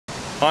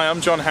Hi,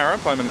 I'm John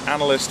Harrop. I'm an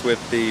analyst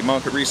with the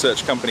market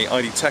research company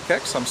ID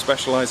TechX. I'm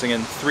specializing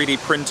in 3D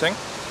printing.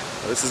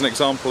 This is an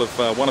example of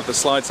one of the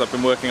slides I've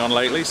been working on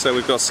lately. So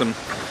we've got some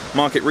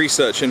market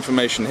research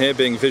information here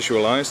being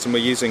visualized, and we're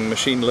using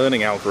machine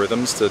learning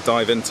algorithms to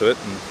dive into it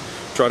and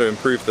try to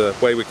improve the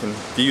way we can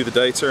view the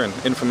data and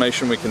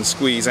information we can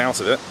squeeze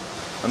out of it.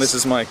 And this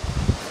is my...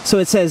 So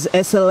it says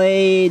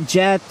SLA,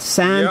 jet,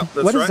 sand. Yeah,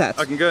 that's what right. is that?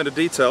 I can go into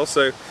detail.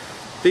 So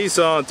these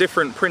are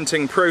different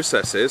printing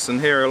processes,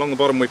 and here along the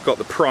bottom we've got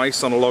the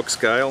price on a log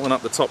scale, and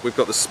up the top we've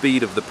got the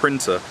speed of the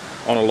printer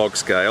on a log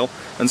scale.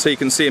 And so you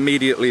can see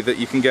immediately that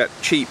you can get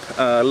cheap,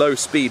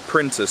 low-speed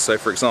printers, so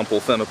for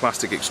example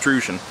thermoplastic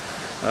extrusion.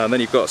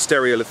 Then you've got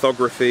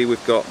stereolithography,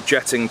 we've got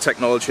jetting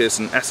technologies,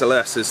 and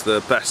SLS is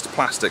the best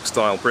plastic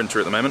style printer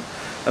at the moment.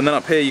 And then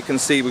up here you can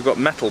see we've got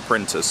metal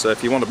printers, so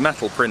if you want a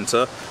metal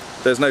printer,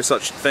 there's no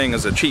such thing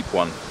as a cheap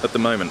one at the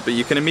moment, but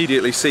you can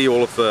immediately see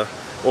all of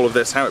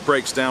this, how it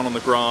breaks down on the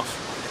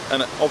graph,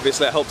 and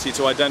obviously it helps you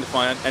to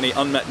identify any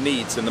unmet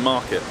needs in the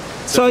market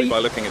simply by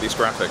looking at these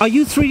graphics. Are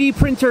you 3D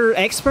printer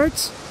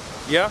experts?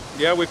 Yeah,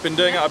 we've been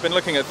doing it. I've been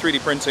looking at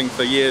 3D printing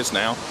for years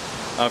now.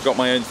 I've got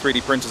my own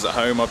 3D printers at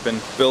home. I've been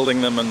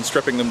building them and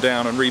stripping them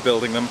down and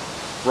rebuilding them,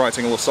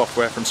 writing all the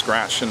software from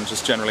scratch and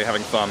just generally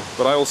having fun.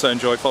 But I also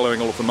enjoy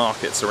following all of the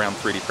markets around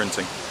 3D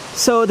printing.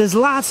 So there's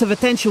lots of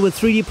attention with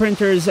 3D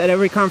printers at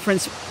every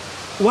conference.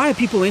 Why are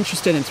people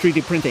interested in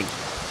 3D printing?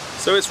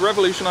 So it's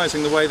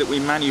revolutionizing the way that we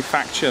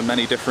manufacture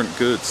many different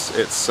goods.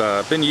 It's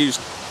been used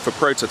for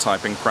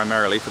prototyping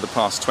primarily for the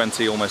past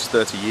 20, almost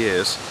 30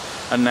 years.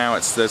 And now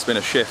there's been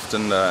a shift,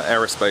 and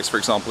aerospace, for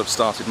example, have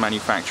started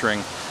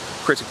manufacturing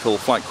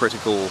flight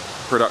critical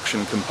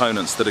production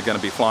components that are going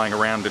to be flying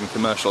around in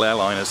commercial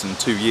airliners in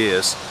 2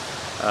 years.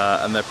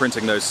 And they're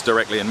printing those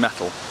directly in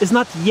metal. It's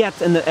not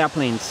yet in the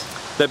airplanes.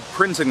 They're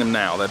printing them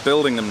now, they're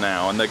building them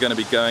now, and they're going to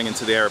be going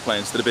into the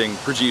airplanes that are being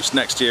produced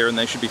next year, and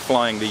they should be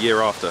flying the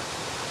year after.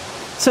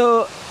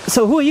 So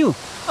who are you?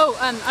 Oh,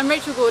 I'm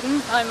Rachel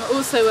Gordon. I'm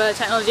also a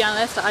technology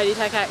analyst at ID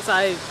TechX.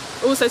 I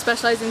also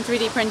specialise in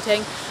 3D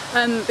printing.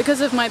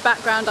 Because of my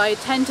background, I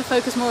tend to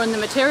focus more on the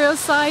materials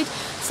side,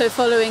 so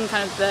following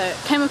kind of the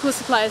chemical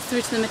suppliers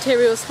through to the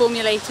materials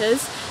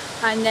formulators,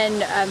 and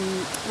then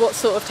what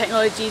sort of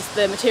technologies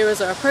the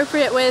materials are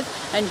appropriate with,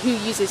 and who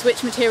uses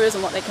which materials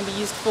and what they can be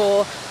used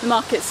for, the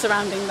markets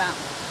surrounding that.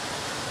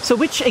 So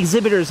which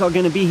exhibitors are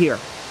going to be here?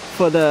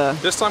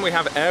 This time we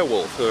have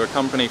Airwolf, who are a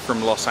company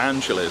from Los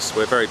Angeles.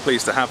 We're very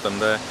pleased to have them.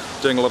 They're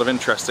doing a lot of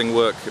interesting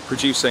work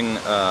producing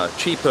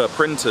cheaper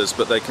printers,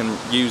 but they can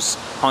use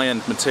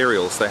high-end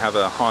materials. They have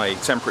a high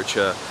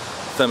temperature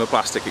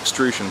thermoplastic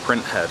extrusion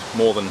print head,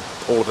 more than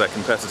all of their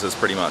competitors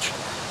pretty much.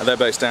 And they're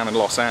based down in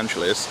Los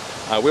Angeles.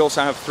 We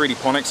also have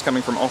 3Dponics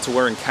coming from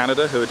Ottawa in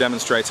Canada, who are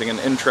demonstrating an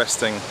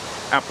interesting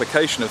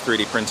application of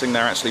 3D printing.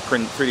 They're actually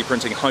 3D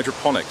printing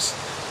hydroponics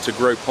to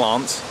grow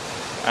plants.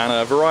 And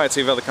a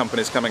variety of other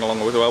companies coming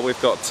along with well.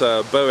 We've got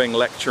Boeing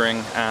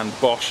lecturing and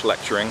Bosch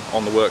lecturing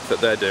on the work that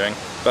they're doing.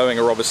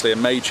 Boeing are obviously a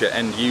major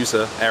end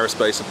user.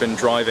 Aerospace have been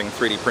driving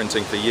 3D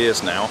printing for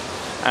years now.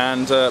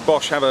 And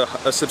Bosch have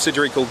a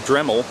subsidiary called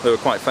Dremel, who are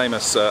quite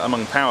famous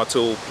among power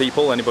tool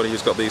people. Anybody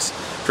who's got these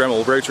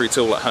Dremel rotary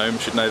tool at home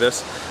should know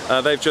this.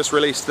 They've just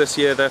released this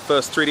year their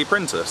first 3D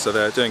printer. So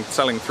they're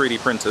selling 3D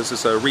printers.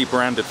 It's a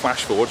rebranded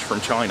FlashForge from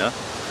China,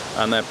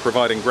 and they're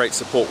providing great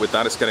support with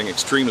that. It's getting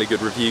extremely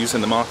good reviews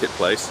in the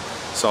marketplace.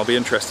 So I'll be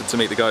interested to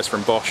meet the guys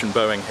from Bosch and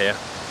Boeing here.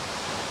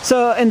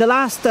 So in the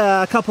last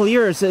couple of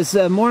years, is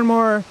more and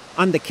more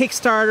on the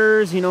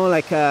Kickstarters, you know,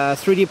 like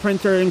 3D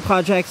printing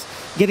projects,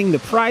 getting the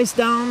price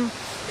down. Yeah.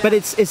 But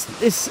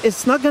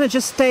it's not going to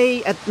just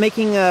stay at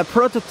making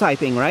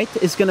prototyping, right?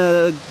 It's going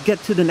to get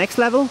to the next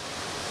level.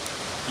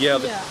 Yeah,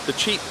 the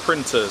cheap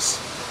printers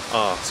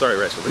are, sorry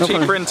Rachel, the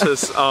cheap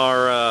printers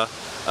are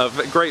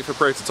great for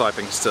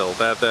prototyping still.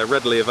 They're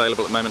readily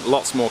available at the moment.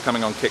 Lots more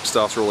coming on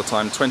Kickstarter all the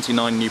time.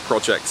 29 new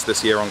projects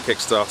this year on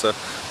Kickstarter.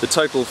 The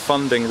total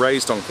funding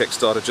raised on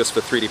Kickstarter just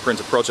for 3D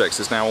printer projects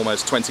is now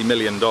almost $20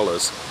 million.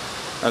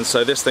 And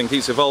so this thing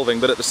keeps evolving,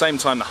 but at the same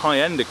time the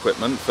high-end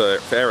equipment for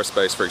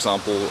aerospace, for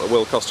example,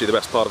 will cost you the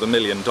best part of $1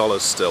 million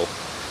still.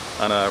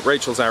 And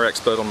Rachel's our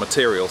expert on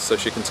materials, so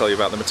she can tell you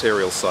about the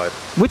materials side.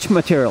 Which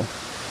material?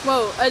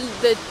 Well,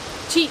 the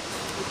cheap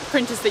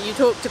printers that you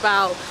talked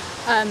about,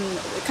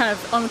 kind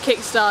of on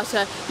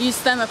Kickstarter, use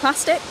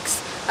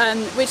thermoplastics,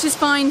 which is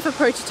fine for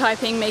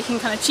prototyping, making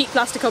kind of cheap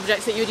plastic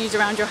objects that you would use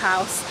around your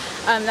house.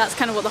 That's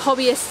kind of what the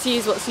hobbyists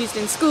use, what's used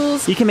in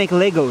schools. You can make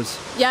Legos.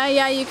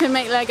 Yeah, you can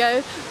make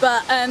Lego,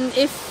 but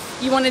if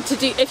you wanted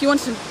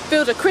to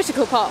build a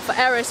critical part for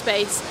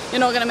aerospace, you're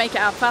not going to make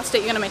it out of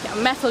plastic, you're going to make it out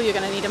of metal, you're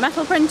going to need a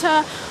metal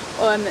printer.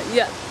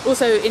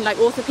 Also in like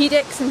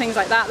orthopedics and things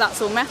like that, that's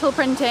all metal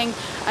printing,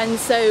 and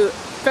so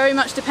very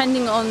much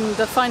depending on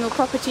the final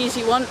properties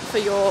you want for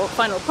your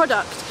final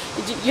product,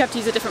 you have to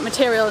use a different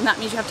material, and that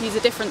means you have to use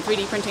a different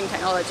 3D printing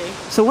technology.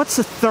 So what's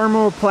the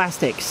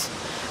thermoplastics?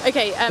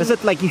 Okay. Is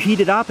it like you heat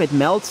it up, it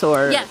melts,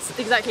 or? Yes,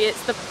 exactly.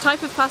 It's the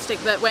type of plastic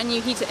that when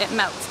you heat it, it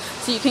melts.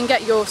 So you can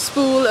get your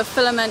spool of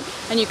filament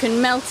and you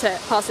can melt it,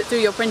 pass it through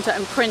your printer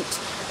and print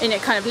in a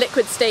kind of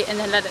liquid state and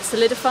then let it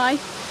solidify.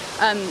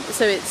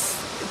 So it's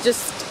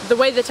just the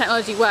way the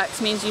technology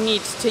works means you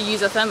need to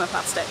use a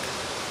thermoplastic.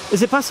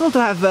 Is it possible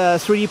to have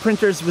 3D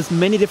printers with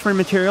many different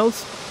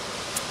materials?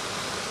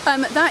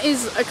 That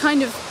is a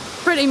kind of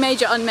pretty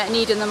major unmet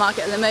need in the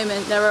market at the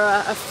moment. There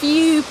are a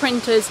few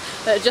printers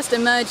that are just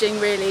emerging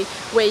really,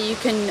 where you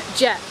can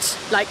jet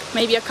like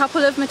maybe a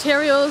couple of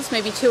materials,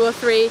 maybe 2 or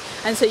 3,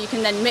 and so you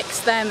can then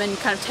mix them and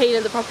kind of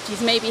tailor the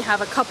properties, maybe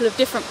have a couple of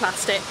different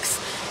plastics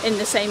in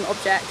the same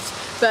object.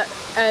 But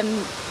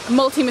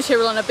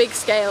multi-material on a big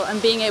scale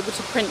and being able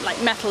to print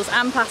like metals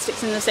and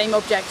plastics in the same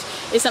object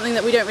is something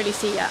that we don't really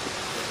see yet.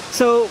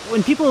 So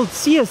when people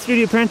see a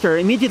 3D printer,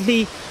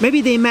 immediately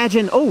maybe they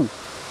imagine, oh,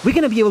 we're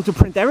going to be able to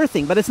print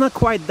everything, but it's not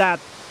quite that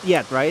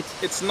yet, right?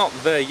 It's not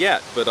there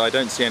yet, but I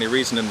don't see any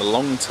reason in the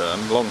long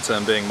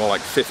term being more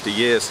like 50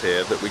 years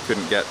here, that we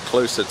couldn't get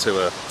closer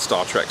to a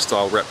Star Trek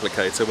style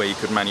replicator where you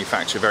could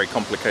manufacture very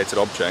complicated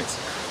objects.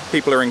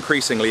 People are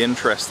increasingly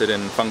interested in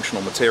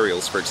functional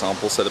materials, for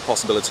example, so the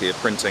possibility of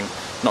printing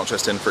not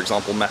just in, for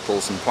example,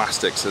 metals and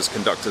plastics as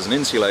conductors and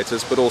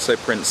insulators, but also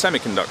print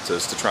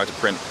semiconductors to try to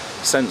print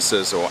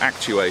sensors or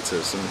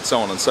actuators and so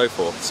on and so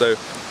forth. So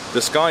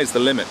the sky's the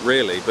limit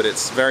really, but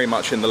it's very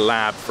much in the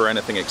lab for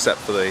anything except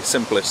for the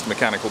simplest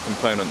mechanical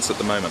components at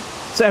the moment.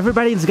 So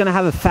everybody's going to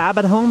have a fab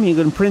at home? You're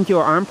going to print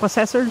your ARM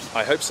processors?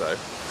 I hope so.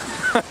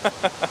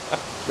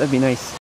 That'd be nice.